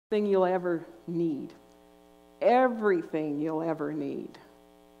Thing you'll ever need. Everything you'll ever need.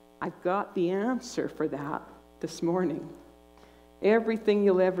 I've got the answer for that this morning. Everything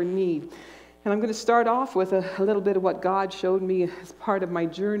you'll ever need. And I'm going to start off with a little bit of what God showed me as part of my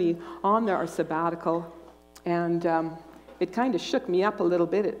journey on our sabbatical. And it kind of shook me up a little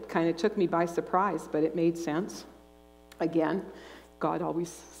bit. It kind of took me by surprise, but it made sense. Again, God always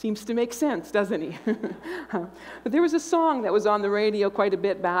seems to make sense, doesn't he? But there was a song that was on the radio quite a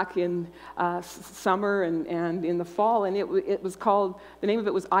bit back in summer and in the fall, and it was called, the name of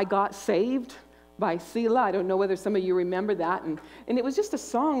it was I Got Saved by Selah. I don't know whether some of you remember that. And it was just a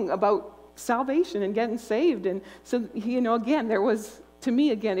song about salvation and getting saved. And so, again, there was, to me,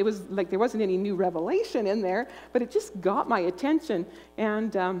 again, it was like there wasn't any new revelation in there, but it just got my attention.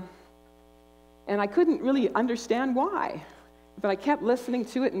 And I couldn't really understand why. But I kept listening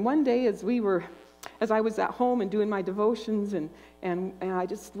to it, and one day as I was at home and doing my devotions, and I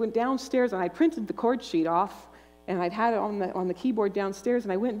just went downstairs and I printed the chord sheet off, and I'd had it on the keyboard downstairs,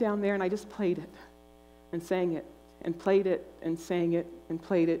 and I went down there and I just played it and sang it and played it and sang it and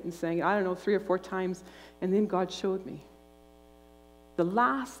played it and sang it, I don't know, 3 or 4 times, and then God showed me. The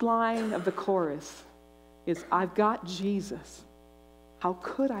last line of the chorus is, I've got Jesus. How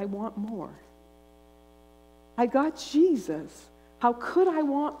could I want more? I got Jesus. How could I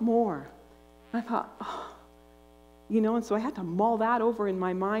want more? I thought, and so I had to mull that over in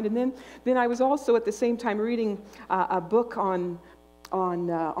my mind. And then I was also at the same time reading a book on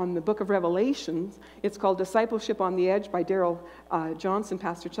the book of Revelations. It's called Discipleship on the Edge by Darrell Johnson.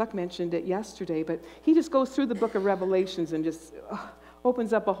 Pastor Chuck mentioned it yesterday, but he just goes through the book of Revelations and just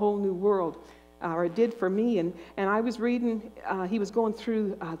opens up a whole new world, or it did for me. And I was reading, he was going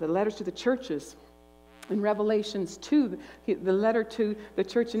through the letters to the churches. In Revelations 2, the letter to the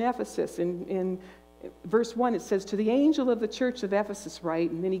church in Ephesus, in verse 1, it says, to the angel of the church of Ephesus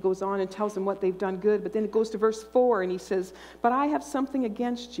write, and then he goes on and tells them what they've done good, but then it goes to verse 4, and he says, but I have something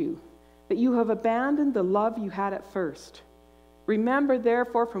against you, that you have abandoned the love you had at first. Remember,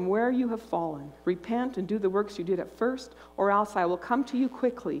 therefore, from where you have fallen. Repent and do the works you did at first, or else I will come to you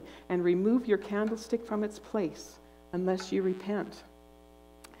quickly and remove your candlestick from its place, unless you repent.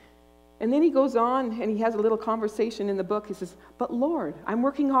 And then he goes on and he has a little conversation in the book. He says, but Lord, I'm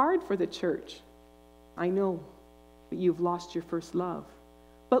working hard for the church. I know, but you've lost your first love.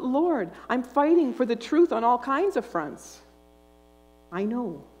 But Lord, I'm fighting for the truth on all kinds of fronts. I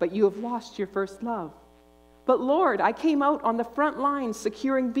know, but you have lost your first love. But Lord, I came out on the front lines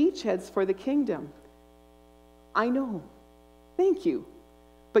securing beachheads for the kingdom. I know, thank you,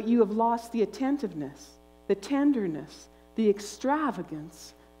 but you have lost the attentiveness, the tenderness, the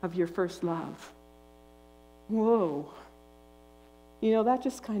extravagance of your first love. Whoa. That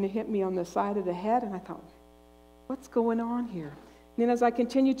just kind of hit me on the side of the head, and I thought, what's going on here? And then as I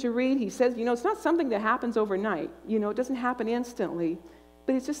continued to read, he says, it's not something that happens overnight. It doesn't happen instantly,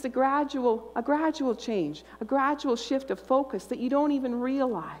 but it's just a gradual change, a gradual shift of focus that you don't even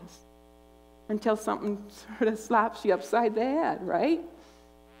realize until something sort of slaps you upside the head, right?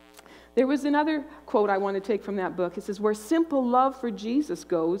 There was another quote I want to take from that book. It says, where simple love for Jesus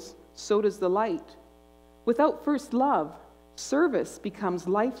goes, so does the light. Without first love, service becomes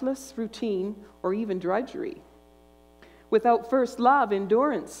lifeless routine or even drudgery. Without first love,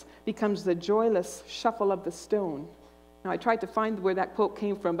 endurance becomes the joyless shuffle of the stone. Now, I tried to find where that quote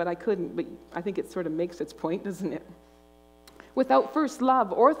came from, but I couldn't. But I think it sort of makes its point, doesn't it? Without first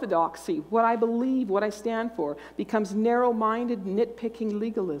love, orthodoxy, what I believe, what I stand for, becomes narrow-minded, nitpicking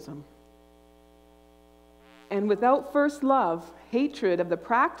legalism. And without first love, hatred of the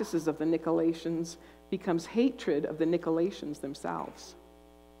practices of the Nicolaitans becomes hatred of the Nicolaitans themselves.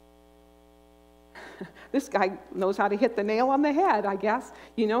 This guy knows how to hit the nail on the head, I guess.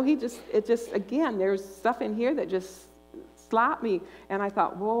 Again, there's stuff in here that just slapped me. And I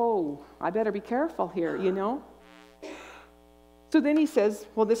thought, whoa, I better be careful here, So then he says,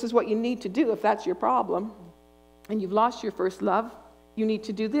 well, this is what you need to do if that's your problem. And you've lost your first love, you need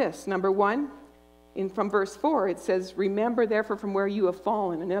to do this. Number 1, from verse 4, it says, remember therefore from where you have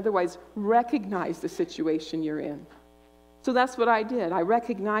fallen, and otherwise recognize the situation you're in. So that's what I did. I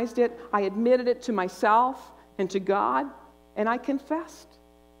recognized it, I admitted it to myself and to God, and I confessed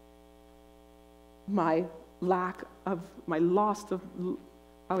my loss of,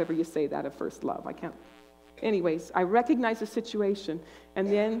 however you say that, of first love. I can't. Anyways, I recognize the situation,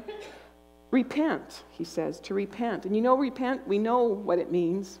 and then repent, he says, to repent. And repent, we know what it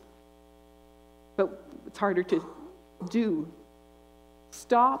means, but it's harder to do.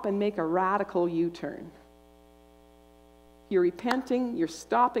 Stop and make a radical U-turn. You're repenting, you're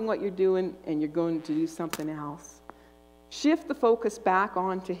stopping what you're doing, and you're going to do something else. Shift the focus back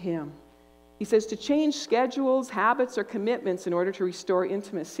onto Him. He says to change schedules, habits, or commitments in order to restore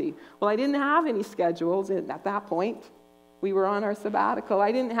intimacy. Well, I didn't have any schedules at that point. We were on our sabbatical.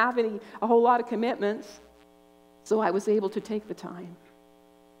 I didn't have a whole lot of commitments. So I was able to take the time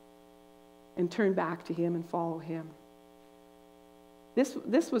and turn back to Him and follow Him.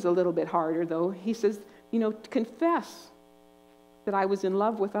 This was a little bit harder, though. He says, confess that I was in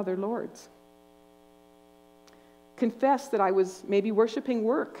love with other lords. Confess that I was maybe worshiping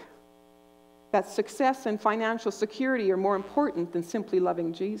work, that success and financial security are more important than simply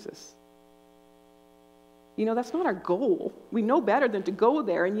loving Jesus. That's not our goal. We know better than to go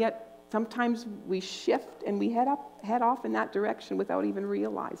there, and yet sometimes we shift and we head off in that direction without even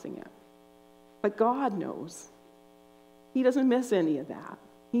realizing it. But God knows. He doesn't miss any of that.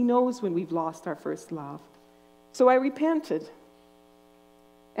 He knows when we've lost our first love. So I repented.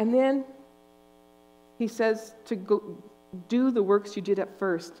 And then he says to go do the works you did at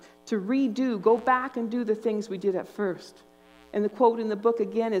first, to go back and do the things we did at first. And the quote in the book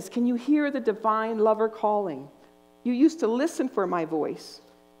again is, "Can you hear the divine lover calling? You used to listen for my voice.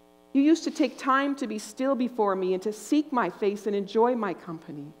 You used to take time to be still before me and to seek my face and enjoy my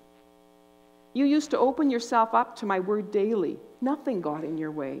company. You used to open yourself up to my word daily. Nothing got in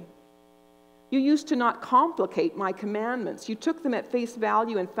your way. You used to not complicate my commandments. You took them at face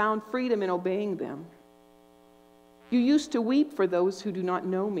value and found freedom in obeying them. You used to weep for those who do not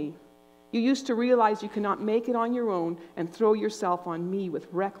know me. You used to realize you cannot make it on your own and throw yourself on me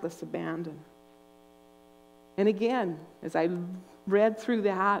with reckless abandon." And again, as I read through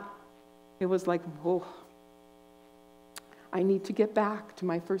that, it was like, I need to get back to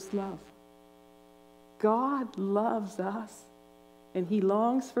my first love. God loves us, and He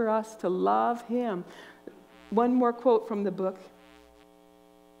longs for us to love Him. One more quote from the book.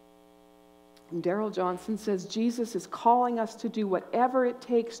 Darrell Johnson says, "Jesus is calling us to do whatever it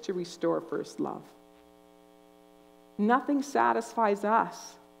takes to restore first love. Nothing satisfies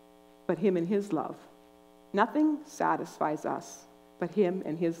us but Him and His love. Nothing satisfies us but Him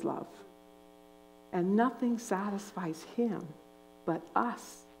and His love. And nothing satisfies Him but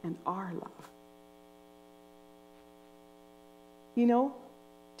us and our love."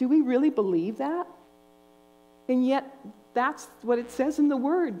 Do we really believe that? And yet, that's what it says in the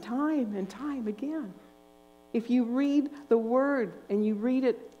Word time and time again. If you read the Word and you read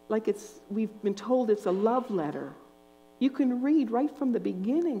it like we've been told it's a love letter, you can read right from the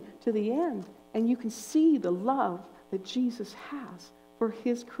beginning to the end, and you can see the love that Jesus has for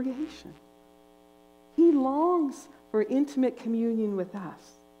His creation. He longs for intimate communion with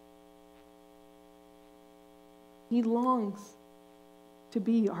us. He longs to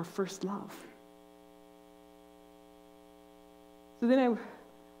be our first love. So then I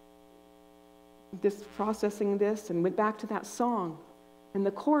processing this and went back to that song. And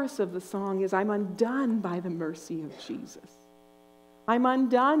the chorus of the song is, "I'm undone by the mercy of Jesus. I'm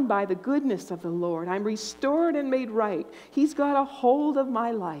undone by the goodness of the Lord. I'm restored and made right. He's got a hold of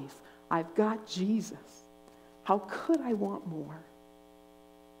my life. I've got Jesus. How could I want more?"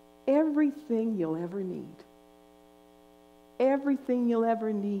 Everything you'll ever need. Everything you'll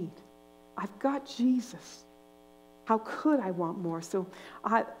ever need. I've got Jesus. How could I want more? So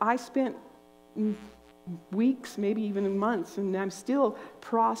I spent weeks, maybe even months, and I'm still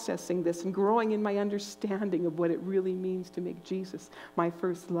processing this and growing in my understanding of what it really means to make Jesus my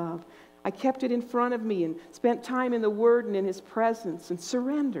first love. I kept it in front of me and spent time in the Word and in His presence, and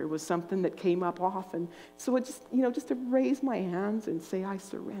surrender was something that came up often. So it just to raise my hands and say, "I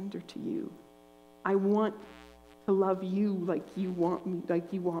surrender to you. I want to love you like you want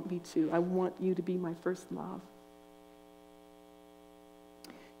me to. I want you to be my first love."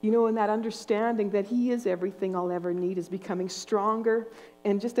 And that understanding that He is everything I'll ever need is becoming stronger,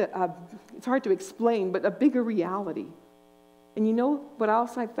 and just it's hard to explain, but a bigger reality. And you know what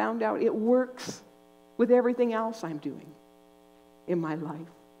else I found out? It works with everything else I'm doing in my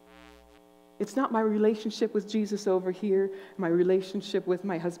life. It's not my relationship with Jesus over here, my relationship with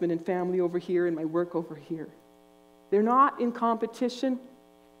my husband and family over here, and my work over here. They're not in competition.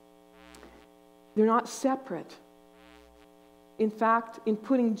 They're not separate. In fact, in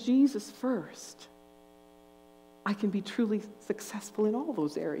putting Jesus first, I can be truly successful in all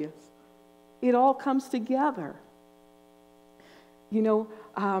those areas. It all comes together.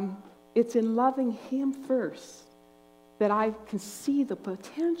 It's in loving Him first that I can see the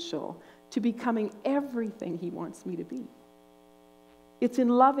potential to becoming everything He wants me to be. It's in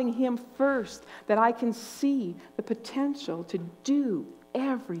loving Him first that I can see the potential to do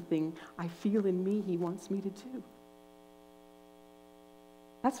everything I feel in me He wants me to do.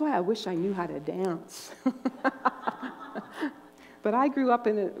 That's why I wish I knew how to dance. But I grew up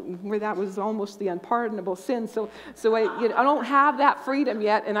where that was almost the unpardonable sin. So I don't have that freedom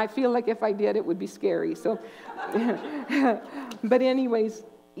yet, and I feel like if I did, it would be scary. So, but anyways,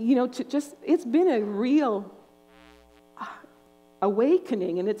 it's been a real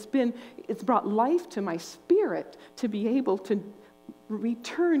awakening, and it's brought life to my spirit to be able to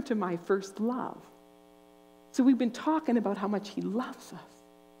return to my first love. So we've been talking about how much he loves us.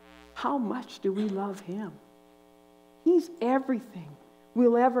 How much do we love him? He's everything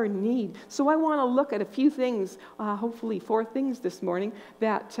we'll ever need. So I want to look at a few things, hopefully 4 things this morning,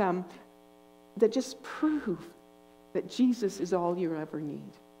 that just prove that Jesus is all you ever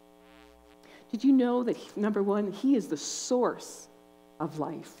need. Did you know that, number 1, he is the source of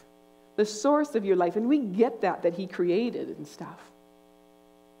life, the source of your life? And we get that he created and stuff.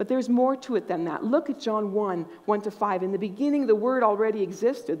 But there's more to it than that. Look at John 1:1-5. In the beginning, the Word already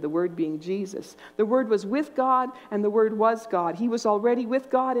existed, the Word being Jesus. The Word was with God, and the Word was God. He was already with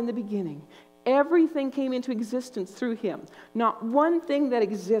God in the beginning. Everything came into existence through him. Not one thing that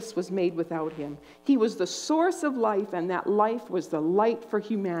exists was made without him. He was the source of life, and that life was the light for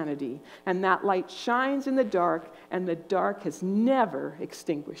humanity. And that light shines in the dark, and the dark has never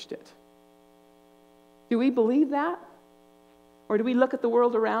extinguished it. Do we believe that? Or do we look at the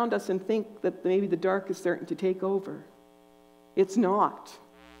world around us and think that maybe the dark is starting to take over? It's not.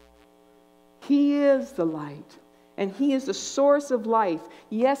 He is the light, and he is the source of life.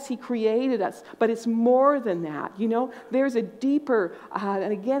 Yes, he created us, but it's more than that. There's a deeper,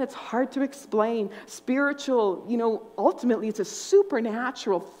 and again, it's hard to explain, spiritual, ultimately it's a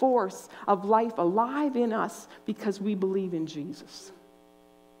supernatural force of life alive in us because we believe in Jesus.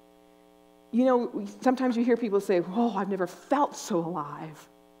 Sometimes you hear people say, "Oh, I've never felt so alive."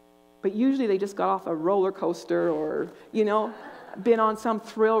 But usually they just got off a roller coaster or, been on some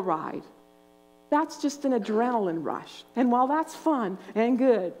thrill ride. That's just an adrenaline rush. And while that's fun and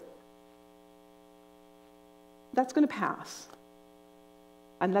good, that's going to pass.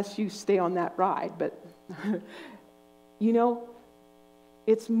 Unless you stay on that ride. But,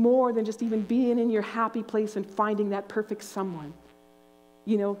 it's more than just even being in your happy place and finding that perfect someone.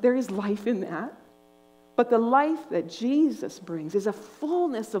 There is life in that. But the life that Jesus brings is a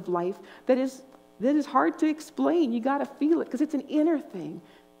fullness of life that is hard to explain. You got to feel it because it's an inner thing.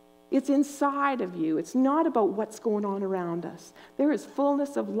 It's inside of you. It's not about what's going on around us. There is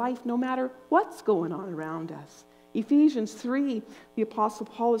fullness of life no matter what's going on around us. Ephesians 3, the Apostle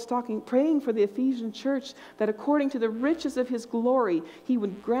Paul is praying for the Ephesian church that according to the riches of his glory, he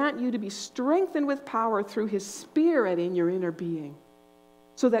would grant you to be strengthened with power through his Spirit in your inner being,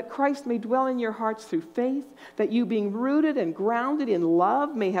 so that Christ may dwell in your hearts through faith, that you being rooted and grounded in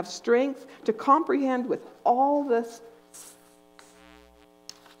love may have strength to comprehend with all the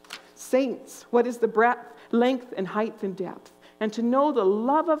saints what is the breadth, length, and height and depth, and to know the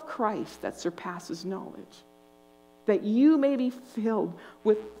love of Christ that surpasses knowledge, that you may be filled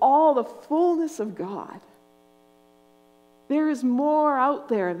with all the fullness of God. There is more out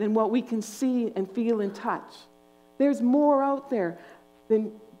there than what we can see and feel and touch. There's more out there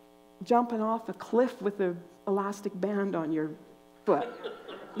than jumping off a cliff with an elastic band on your foot.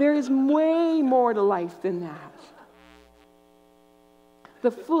 There is way more to life than that.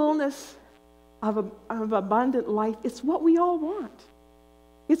 The fullness of abundant life, it's what we all want.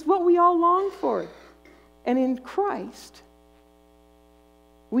 It's what we all long for. And in Christ,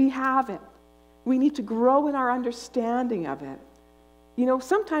 we have it. We need to grow in our understanding of it.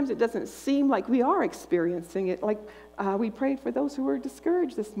 Sometimes it doesn't seem like we are experiencing it. Like we prayed for those who were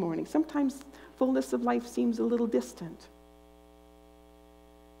discouraged this morning. Sometimes fullness of life seems a little distant.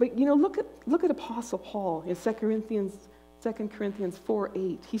 But look at Apostle Paul in 2 Corinthians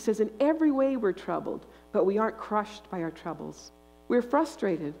 4:8. He says, "In every way we're troubled, but we aren't crushed by our troubles. We're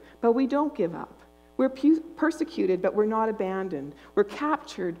frustrated, but we don't give up. We're persecuted, but we're not abandoned. We're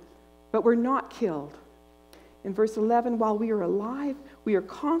captured, but we're not killed." In verse 11, while we are alive, we are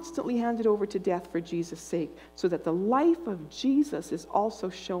constantly handed over to death for Jesus' sake, so that the life of Jesus is also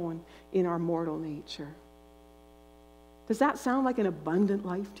shown in our mortal nature. Does that sound like an abundant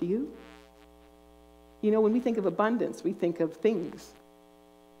life to you? When we think of abundance, we think of things.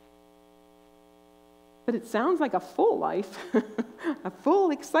 But it sounds like a full life, a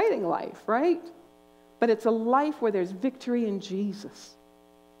full, exciting life, right? But it's a life where there's victory in Jesus.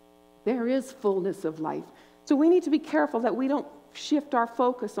 There is fullness of life. So we need to be careful that we don't shift our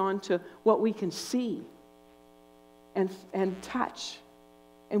focus onto what we can see and touch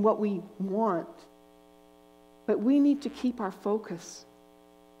and what we want. But we need to keep our focus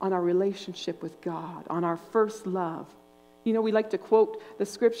on our relationship with God, on our first love. We like to quote the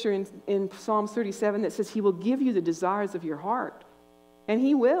scripture in Psalms 37 that says, "He will give you the desires of your heart." And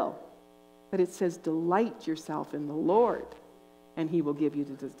he will. But it says, delight yourself in the Lord, and he will give you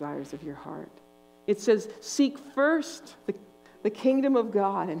the desires of your heart. It says, seek first the kingdom of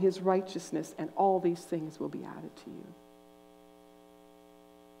God and his righteousness, and all these things will be added to you.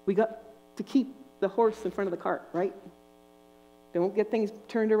 We got to keep the horse in front of the cart, right? Don't get things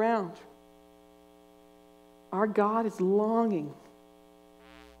turned around. Our God is longing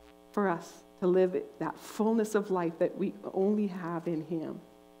for us to live that fullness of life that we only have in him.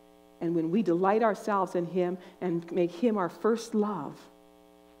 And when we delight ourselves in him and make him our first love,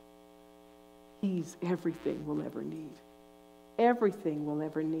 he's everything we'll ever need. Everything we'll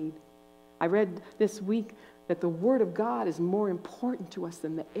ever need. I read this week that the Word of God is more important to us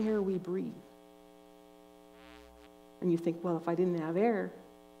than the air we breathe. And you think, well, if I didn't have air,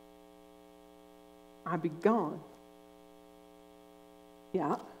 I'd be gone.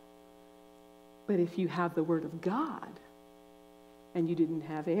 Yeah. But if you have the Word of God and you didn't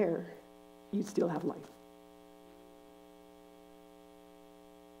have air, you'd still have life.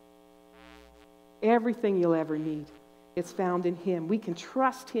 Everything you'll ever need, it's found in him. We can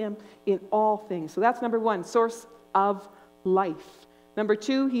trust him in all things. So that's number one, source of life. Number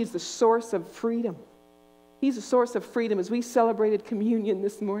two, he's the source of freedom. He's a source of freedom. As we celebrated communion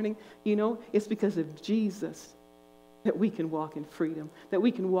this morning, it's because of Jesus that we can walk in freedom, that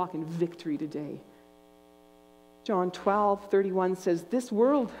we can walk in victory today. John 12:31 says, this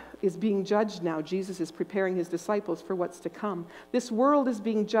world is being judged now. Jesus is preparing his disciples for what's to come. This world is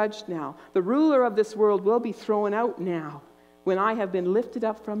being judged now. The ruler of this world will be thrown out now. When I have been lifted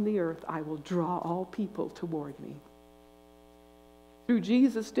up from the earth, I will draw all people toward me. Through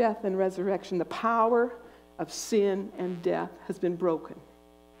Jesus' death and resurrection, the power of sin and death has been broken.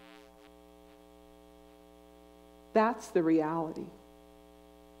 That's the reality.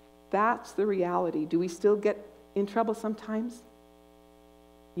 That's the reality. Do we still get in trouble sometimes?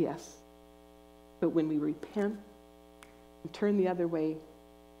 Yes. But when we repent and turn the other way,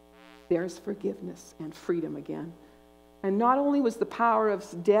 there's forgiveness and freedom again. And not only was the power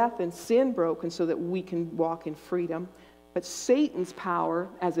of death and sin broken so that we can walk in freedom, but Satan's power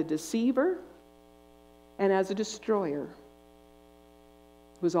as a deceiver and as a destroyer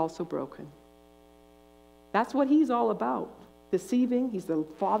was also broken. That's what he's all about. Deceiving, he's the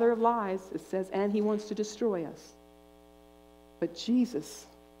father of lies, it says, and he wants to destroy us. But Jesus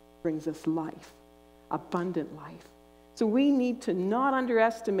brings us life, abundant life. So we need to not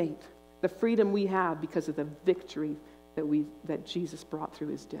underestimate the freedom we have because of the victory that Jesus brought through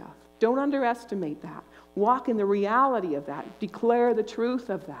his death. Don't underestimate that. Walk in the reality of that. Declare the truth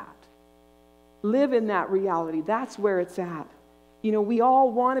of that. Live in that reality. That's where it's at. We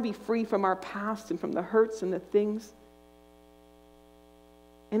all want to be free from our past and from the hurts and the things.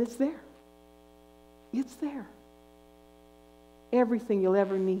 And it's there. It's there. Everything you'll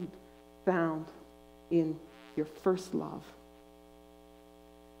ever need found in your first love.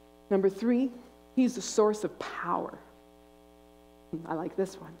 Number three, he's the source of power. I like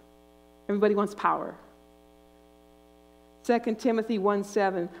this one. Everybody wants power. 2 Timothy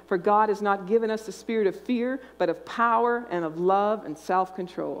 1:7, for God has not given us the spirit of fear, but of power and of love and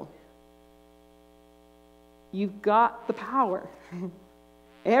self-control. You've got the power.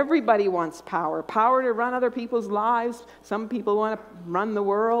 Everybody wants power. Power to run other people's lives. Some people want to run the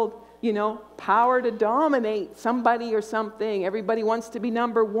world. Power to dominate somebody or something. Everybody wants to be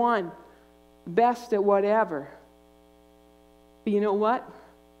number one, best at whatever. But you know what?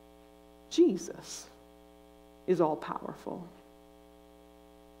 Jesus is all powerful.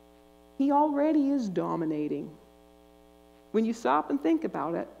 He already is dominating. When you stop and think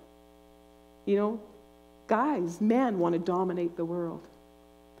about it, men want to dominate the world.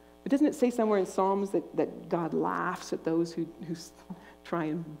 But doesn't it say somewhere in Psalms that God laughs at those who try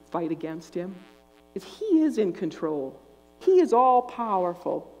and fight against him? He is in control. He is all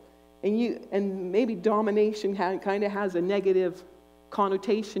powerful. And maybe domination kind of has a negative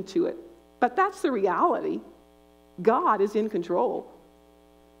connotation to it. But that's the reality. God is in control.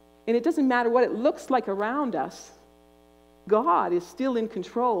 And it doesn't matter what it looks like around us. God is still in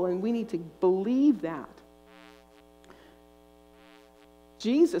control, and we need to believe that.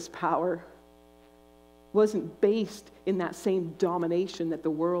 Jesus' power wasn't based in that same domination that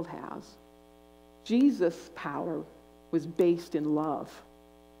the world has. Jesus' power was based in love.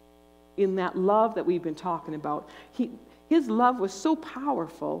 In that love that we've been talking about. His love was so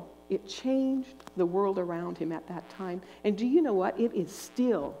powerful, it changed the world around him at that time. And do you know what? It is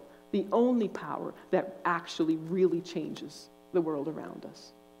still the only power that actually really changes the world around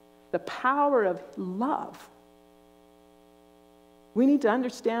us. The power of love. We need to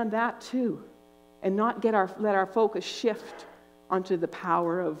understand that too, and not let our focus shift onto the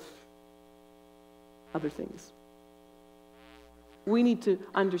power of other things. We need to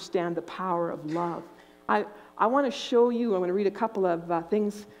understand the power of love. I want to show you, I want to read a couple of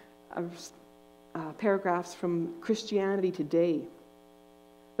paragraphs from Christianity Today.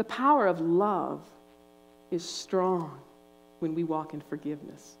 The power of love is strong when we walk in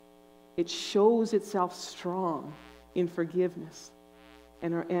forgiveness. It shows itself strong in forgiveness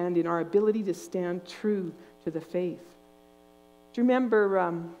and in our ability to stand true to the faith. Do you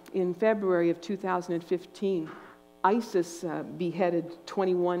remember in February of 2015, ISIS beheaded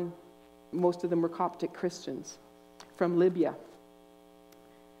 21, most of them were Coptic Christians, from Libya.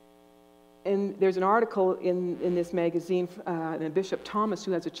 And there's an article in this magazine, and Bishop Thomas,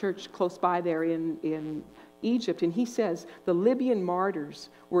 who has a church close by there in Egypt, and he says, the Libyan martyrs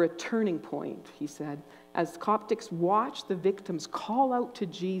were a turning point, he said, as Coptics watched the victims call out to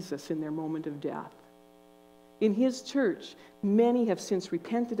Jesus in their moment of death. In his church, many have since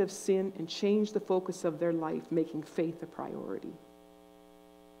repented of sin and changed the focus of their life, making faith a priority.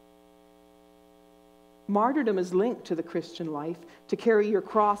 Martyrdom is linked to the Christian life. To carry your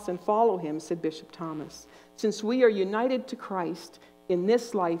cross and follow him, said Bishop Thomas. Since we are united to Christ, in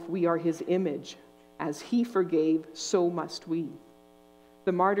this life we are his image. As he forgave, so must we.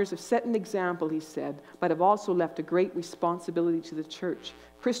 The martyrs have set an example, he said, but have also left a great responsibility to the church.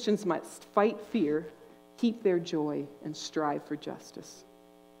 Christians must fight fear, keep their joy, and strive for justice.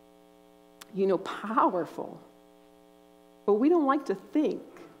 You know, powerful. But we don't like to think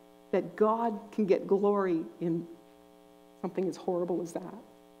that God can get glory in something as horrible as that.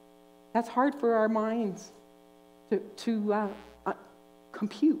 That's hard for our minds to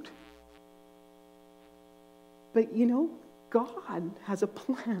compute. But you know, God has a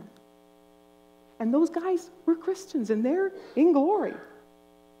plan. And those guys were Christians, and they're in glory.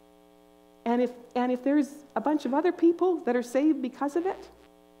 And if there's a bunch of other people that are saved because of it,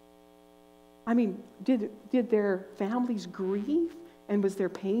 I mean, did their families grieve? And was there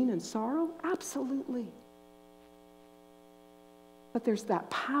pain and sorrow? Absolutely. But there's that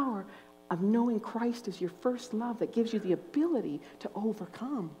power of knowing Christ as your first love that gives you the ability to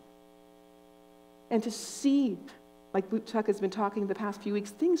overcome. And to see, like Chuck has been talking the past few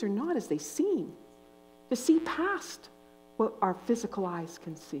weeks, things are not as they seem. To see past what our physical eyes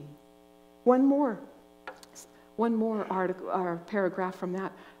can see. One more article or paragraph from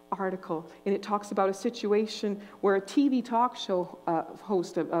that article, and it talks about a situation where a TV talk show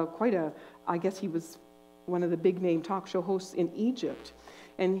host, I guess he was one of the big name talk show hosts in Egypt,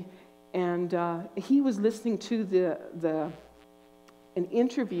 and he was listening to an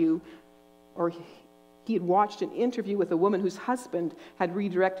interview, or he had watched an interview with a woman whose husband had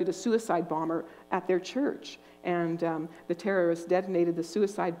redirected a suicide bomber at their church. And the terrorists detonated the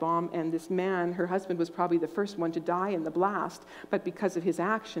suicide bomb, and this man, her husband, was probably the first one to die in the blast, but because of his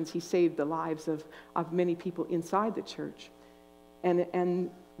actions, he saved the lives of many people inside the church.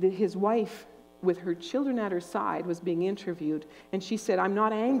 And his wife, with her children at her side, was being interviewed, and she said, "I'm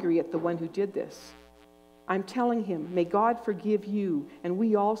not angry at the one who did this. I'm telling him, may God forgive you, and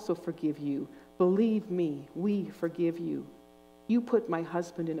we also forgive you. Believe me, we forgive you. You put my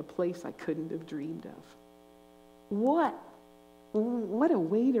husband in a place I couldn't have dreamed of." What a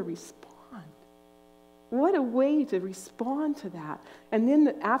way to respond. What a way to respond to that. And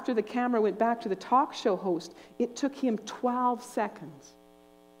then after the camera went back to the talk show host, it took him 12 seconds.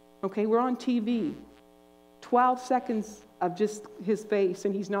 Okay, we're on TV. 12 seconds of just his face,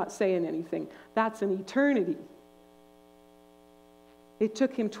 and he's not saying anything. That's an eternity. It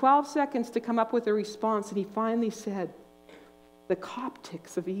took him 12 seconds to come up with a response, and he finally said, "The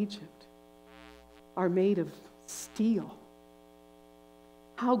Coptics of Egypt are made of steel.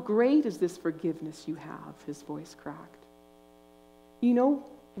 How great is this forgiveness you have?" His voice cracked. You know,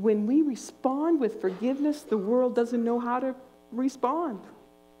 when we respond with forgiveness, the world doesn't know how to respond.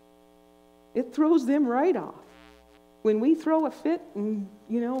 It throws them right off. When we throw a fit and,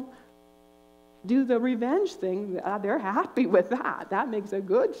 do the revenge thing, they're happy with that. That makes a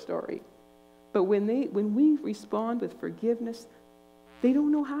good story. But when we respond with forgiveness, they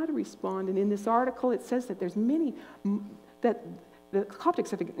don't know how to respond. And in this article, it says that there's that the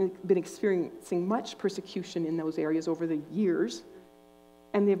Coptics have been experiencing much persecution in those areas over the years.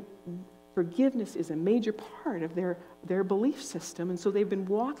 And forgiveness is a major part of their belief system. And so they've been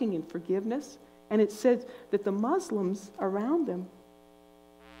walking in forgiveness. And it says that the Muslims around them,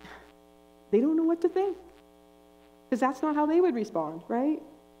 they don't know what to think. Because that's not how they would respond, right?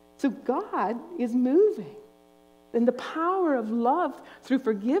 So God is moving. And the power of love through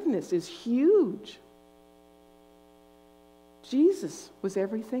forgiveness is huge. Jesus was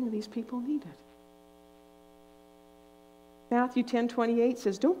everything these people needed. Matthew 10:28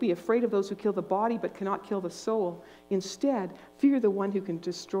 says, don't be afraid of those who kill the body but cannot kill the soul. Instead, fear the one who can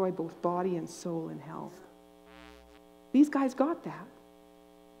destroy both body and soul in hell. These guys got that.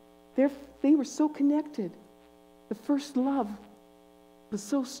 They were so connected. The first love was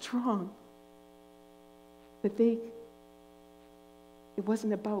so strong that it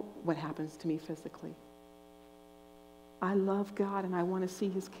wasn't about what happens to me physically. I love God and I want to see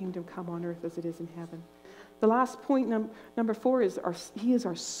his kingdom come on earth as it is in heaven. The last point, number 4, is he is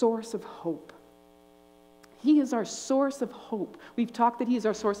our source of hope. He is our source of hope. We've talked that he is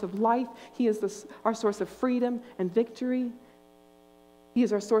our source of life. He is our source of freedom and victory. He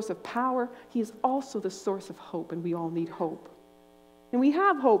is our source of power. He is also the source of hope, and we all need hope. And we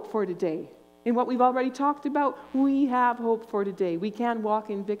have hope for today. In what we've already talked about, we have hope for today. We can walk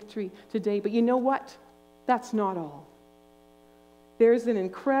in victory today. But you know what? That's not all. There's an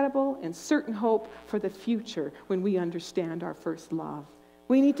incredible and certain hope for the future when we understand our first love.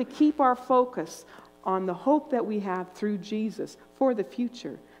 We need to keep our focus on the hope that we have through Jesus for the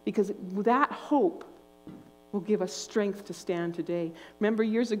future, because that hope will give us strength to stand today. Remember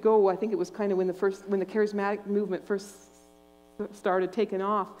years ago, I think it was kind of when the charismatic movement first started taking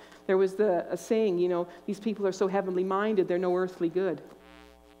off, there was a saying, these people are so heavenly minded, they're no earthly good.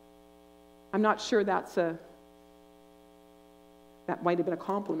 I'm not sure that might have been a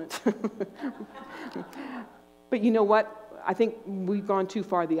compliment. But you know what? I think we've gone too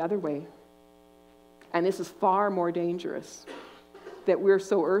far the other way. And this is far more dangerous, that we're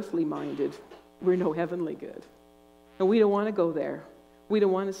so earthly minded, we're no heavenly good. And we don't want to go there. We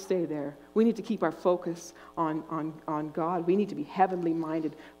don't want to stay there. We need to keep our focus on God. We need to be heavenly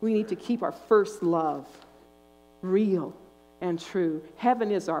minded. We need to keep our first love real and true.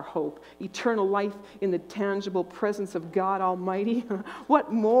 Heaven is our hope. Eternal life in the tangible presence of God Almighty.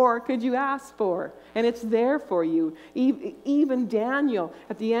 What more could you ask for? And it's there for you. Even Daniel,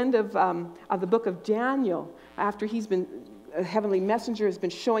 at the end of the book of Daniel, after a heavenly messenger has been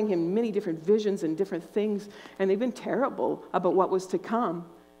showing him many different visions and different things, and they've been terrible about what was to come.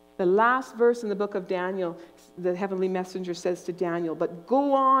 The last verse in the book of Daniel, the heavenly messenger says to Daniel, but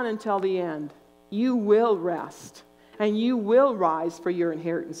go on until the end. You will rest. And you will rise for your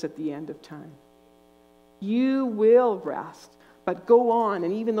inheritance at the end of time. You will rest. But go on.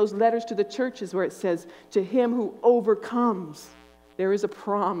 And even those letters to the churches where it says, to him who overcomes, there is a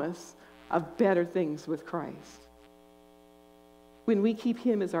promise of better things with Christ. When we keep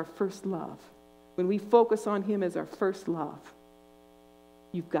him as our first love, when we focus on him as our first love,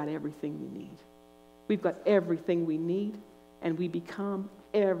 you've got everything you need. We've got everything we need, and we become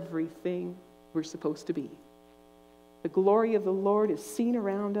everything we're supposed to be. The glory of the Lord is seen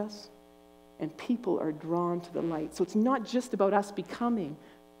around us, and people are drawn to the light. So it's not just about us becoming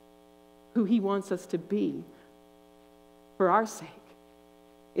who he wants us to be for our sake.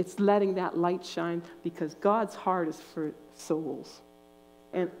 It's letting that light shine, because God's heart is for souls,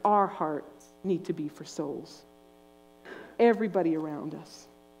 and our hearts need to be for souls. Everybody around us.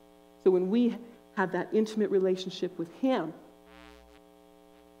 So when we have that intimate relationship with him,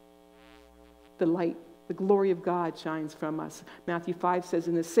 the light, the glory of God shines from us. Matthew 5 says,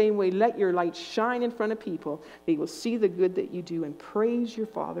 in the same way, let your light shine in front of people. They will see the good that you do and praise your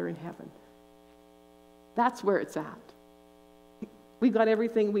Father in heaven. That's where it's at. We've got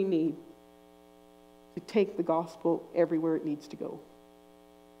everything we need to take the gospel everywhere it needs to go,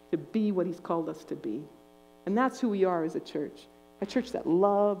 to be what he's called us to be. And that's who we are as a church that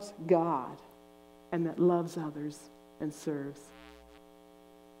loves God and that loves others and serves,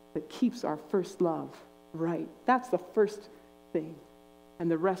 that keeps our first love right. That's the first thing, and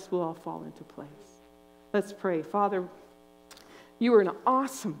the rest will all fall into place. Let's pray. Father, you are an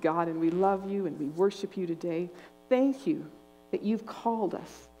awesome God, and we love you and we worship you today. Thank you that you've called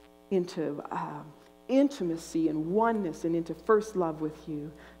us into intimacy and oneness and into first love with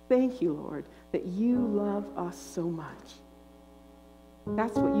you. Thank you, Lord, that you love us so much.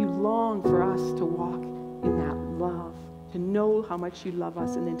 That's what you long for us, to walk in that love, to know how much you love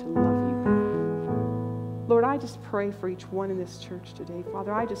us and then to love you back. Lord, I just pray for each one in this church today.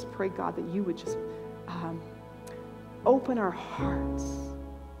 Father, I just pray, God, that you would just open our hearts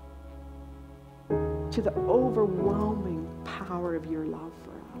to the overwhelming power of your love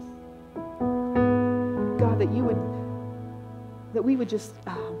for us. God, that we would just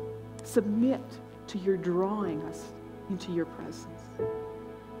submit to your drawing us into your presence.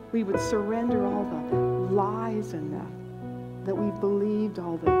 We would surrender all the lies and that we've believed,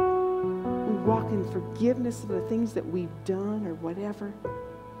 we walk in forgiveness of the things that we've done or whatever,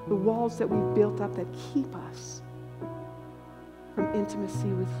 the walls that we've built up that keep us from intimacy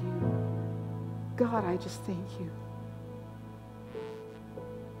with you. God, I just thank you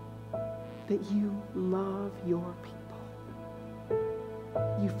that you love your people.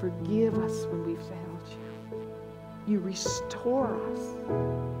 You forgive us when we failed you. You restore us.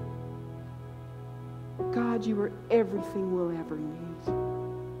 God, you are everything we'll ever need.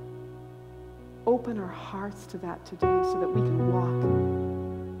 Open our hearts to that today so that we can walk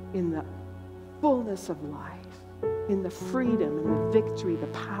in the fullness of life, in the freedom and the victory, the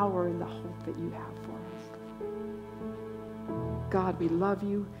power and the hope that you have for us. God, we love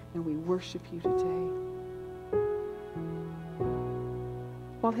you and we worship you today.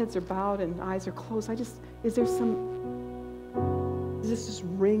 While heads are bowed and eyes are closed, does this just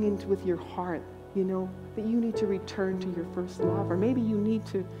ring into with your heart, that you need to return to your first love, or maybe you need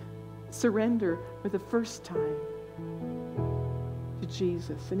to surrender for the first time to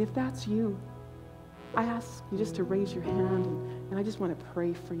Jesus. And if that's you, I ask you just to raise your hand, and I just want to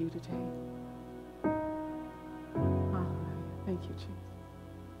pray for you today. Hallelujah. Thank you, Jesus.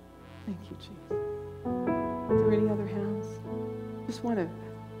 Thank you, Jesus. Are there any other hands? Just want to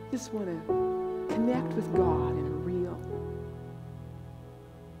connect with God in a real,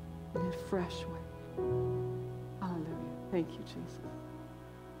 in a fresh way. Hallelujah. Thank you, Jesus.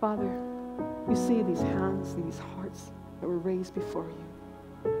 Father, you see these hands and these hearts that were raised before you.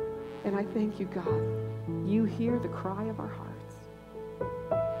 And I thank you, God. You hear the cry of our hearts.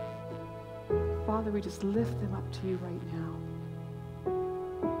 Father, we just lift them up to you right now.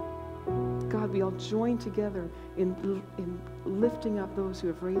 God, we all join together in lifting up those who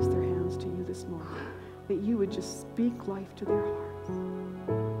have raised their hands to you this morning, that you would just speak life to their hearts.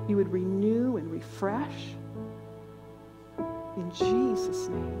 You would renew and refresh. In Jesus'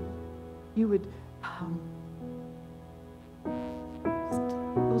 name, you would,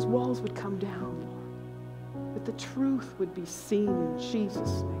 those walls would come down, Lord, that the truth would be seen in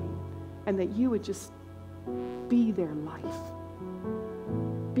Jesus' name, and that you would just be their life,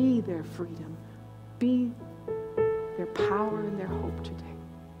 be their freedom, be their power and their hope